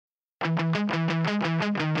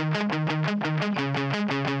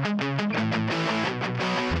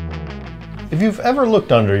If you've ever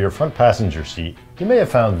looked under your front passenger seat, you may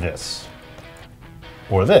have found this,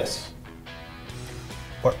 or this,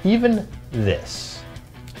 or even this.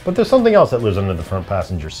 But there's something else that lives under the front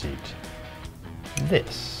passenger seat.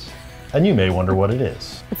 This. And you may wonder what it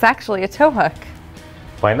is. It's actually a tow hook.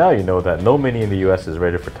 By now you know that no Mini in the US is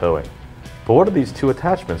rated for towing. But what are these two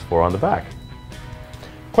attachments for on the back?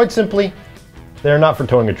 Quite simply, they are not for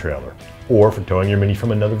towing a trailer, or for towing your Mini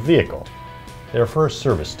from another vehicle. They are for a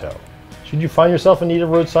service tow. Should you find yourself in need of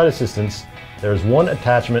roadside assistance, there is one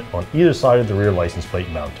attachment on either side of the rear license plate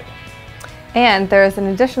mounting. And there is an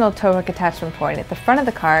additional tow hook attachment point at the front of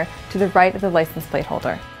the car to the right of the license plate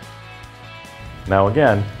holder. Now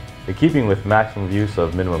again, in keeping with maximum use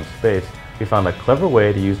of minimum space, we found a clever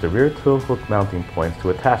way to use the rear tow hook mounting points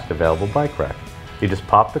to attach the available bike rack. You just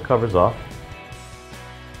pop the covers off,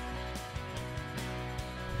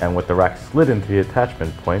 and with the rack slid into the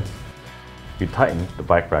attachment points, you tighten the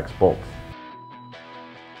bike rack's bolts.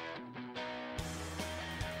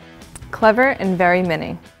 Clever and very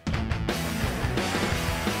Mini.